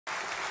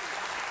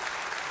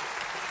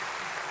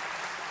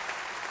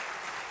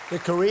The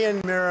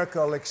Korean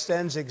miracle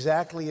extends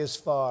exactly as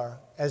far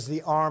as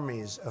the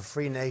armies of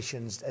free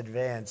nations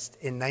advanced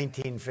in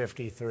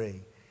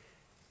 1953,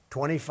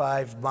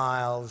 25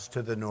 miles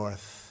to the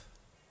north.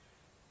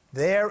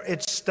 There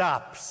it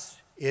stops.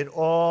 It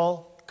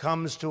all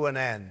comes to an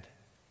end.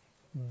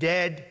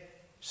 Dead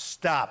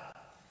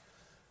stop.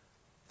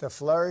 The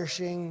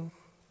flourishing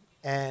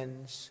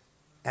ends,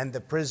 and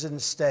the prison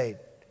state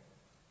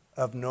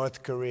of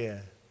North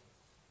Korea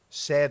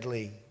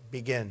sadly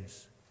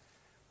begins.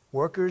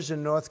 Workers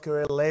in North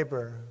Korea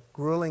labor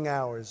grueling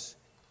hours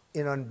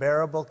in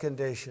unbearable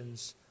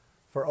conditions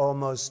for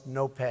almost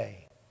no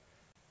pay.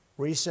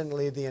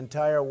 Recently, the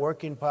entire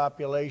working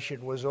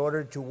population was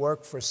ordered to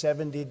work for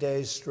 70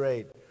 days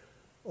straight,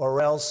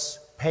 or else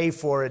pay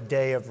for a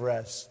day of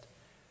rest.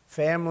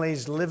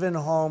 Families live in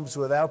homes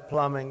without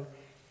plumbing,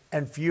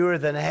 and fewer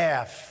than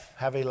half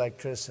have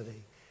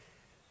electricity.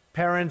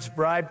 Parents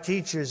bribe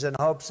teachers in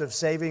hopes of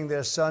saving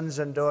their sons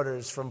and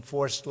daughters from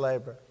forced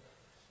labor.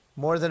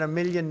 More than 1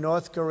 million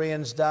North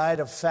Koreans died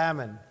of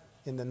famine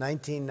in the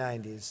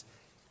 1990s,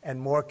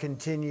 and more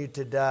continue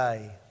to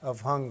die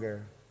of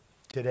hunger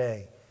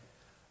today.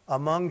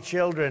 Among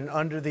children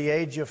under the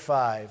age of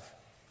 5,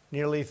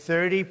 nearly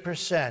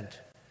 30%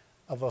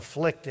 of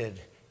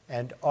afflicted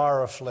and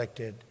are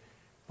afflicted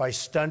by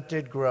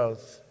stunted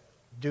growth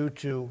due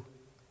to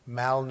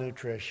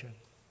malnutrition.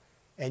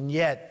 And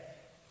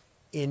yet,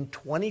 in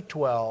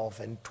 2012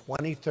 and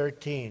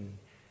 2013,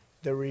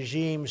 the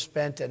regime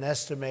spent an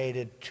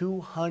estimated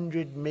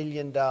 $200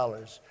 million,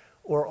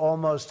 or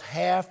almost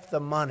half the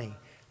money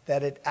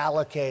that it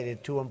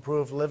allocated to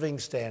improve living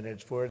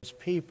standards for its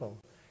people,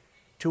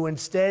 to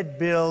instead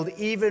build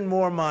even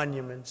more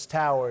monuments,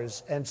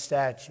 towers, and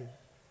statues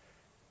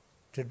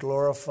to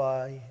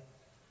glorify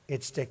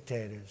its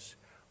dictators.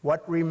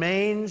 What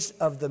remains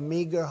of the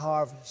meager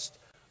harvest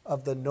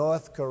of the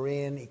North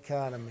Korean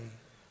economy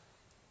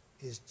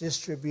is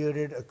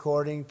distributed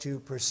according to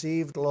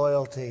perceived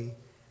loyalty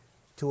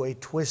to a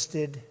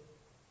twisted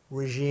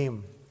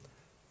regime.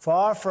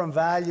 Far from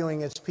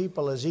valuing its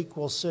people as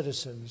equal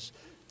citizens,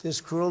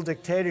 this cruel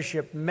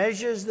dictatorship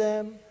measures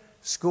them,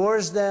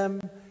 scores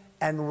them,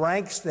 and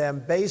ranks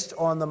them based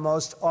on the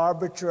most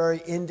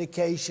arbitrary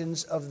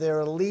indications of their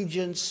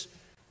allegiance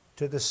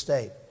to the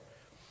state.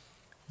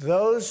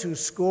 Those who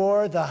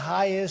score the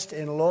highest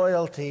in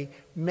loyalty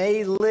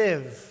may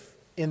live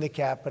in the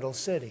capital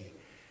city.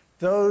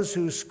 Those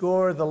who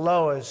score the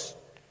lowest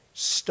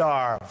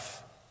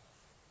starve.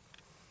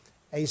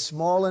 A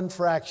small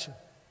infraction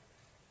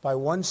by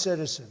one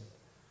citizen,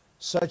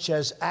 such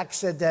as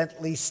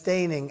accidentally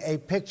staining a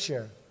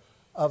picture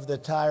of the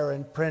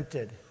tyrant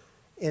printed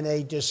in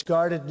a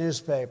discarded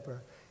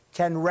newspaper,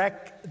 can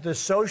wreck the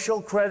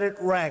social credit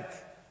rank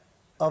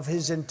of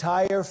his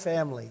entire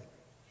family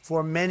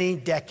for many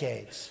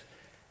decades.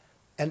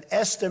 An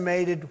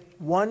estimated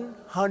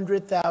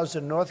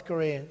 100,000 North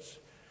Koreans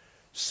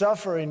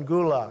suffer in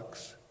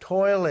gulags,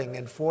 toiling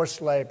in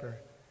forced labor,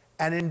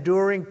 and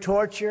enduring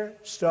torture,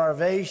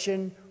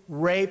 starvation,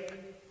 rape,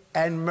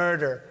 and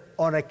murder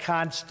on a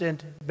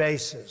constant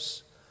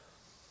basis.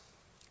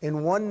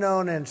 In one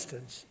known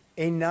instance,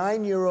 a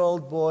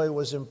 9-year-old boy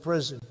was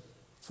imprisoned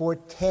for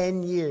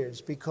 10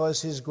 years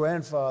because his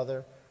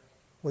grandfather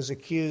was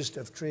accused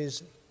of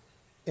treason.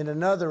 In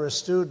another, a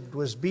student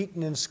was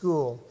beaten in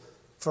school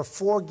for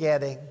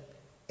forgetting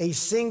a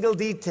single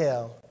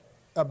detail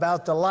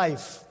about the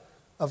life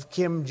of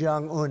Kim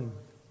Jong-un.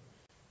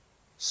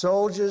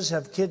 Soldiers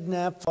have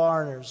kidnapped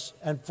foreigners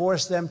and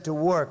forced them to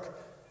work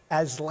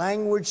as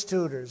language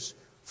tutors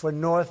for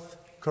North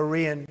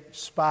Korean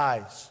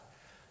spies.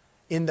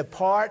 In the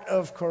part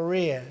of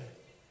Korea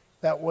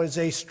that was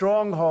a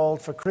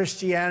stronghold for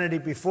Christianity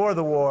before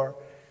the war,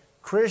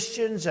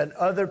 Christians and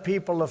other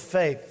people of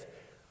faith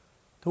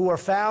who were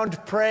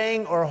found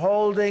praying or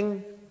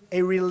holding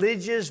a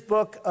religious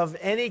book of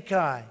any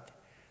kind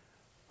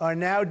are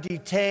now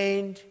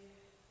detained,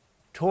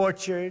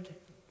 tortured,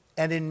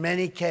 and in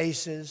many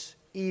cases,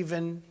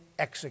 even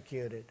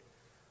executed.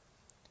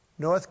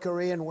 North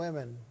Korean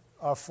women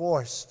are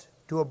forced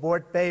to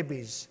abort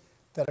babies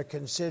that are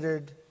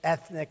considered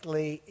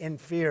ethnically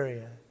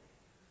inferior.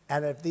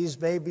 And if these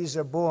babies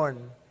are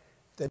born,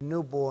 the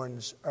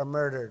newborns are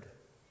murdered.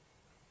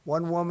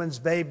 One woman's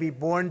baby,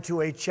 born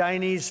to a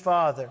Chinese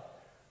father,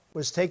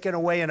 was taken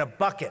away in a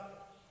bucket.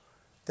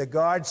 The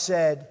guard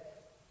said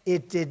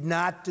it did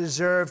not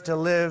deserve to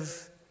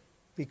live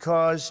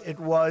because it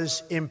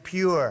was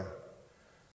impure.